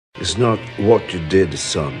It's not what you did,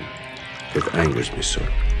 son, that angers me, sir.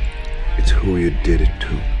 It's who you did it to.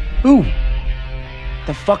 Who?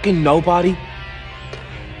 The fucking nobody?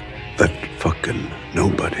 That fucking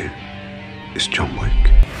nobody is John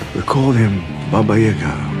Wick. We call him Baba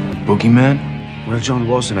Yaga. Boogeyman? Well, John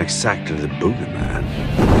wasn't exactly the boogeyman.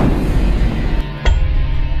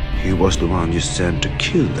 He was the one you sent to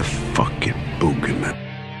kill the fucking boogeyman.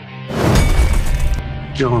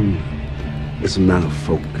 John is a man of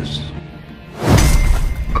focus,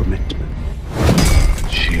 commitment,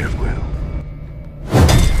 sheer will.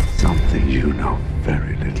 Something you know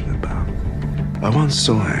very little about. I once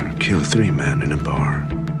saw him kill 3 men in a bar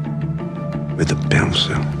with a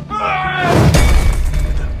pencil.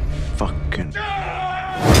 With a fucking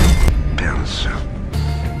pencil.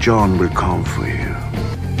 John will come for you,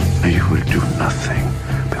 and you will do nothing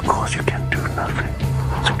because you can do nothing.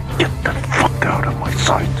 So get the fuck out of my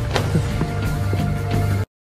sight.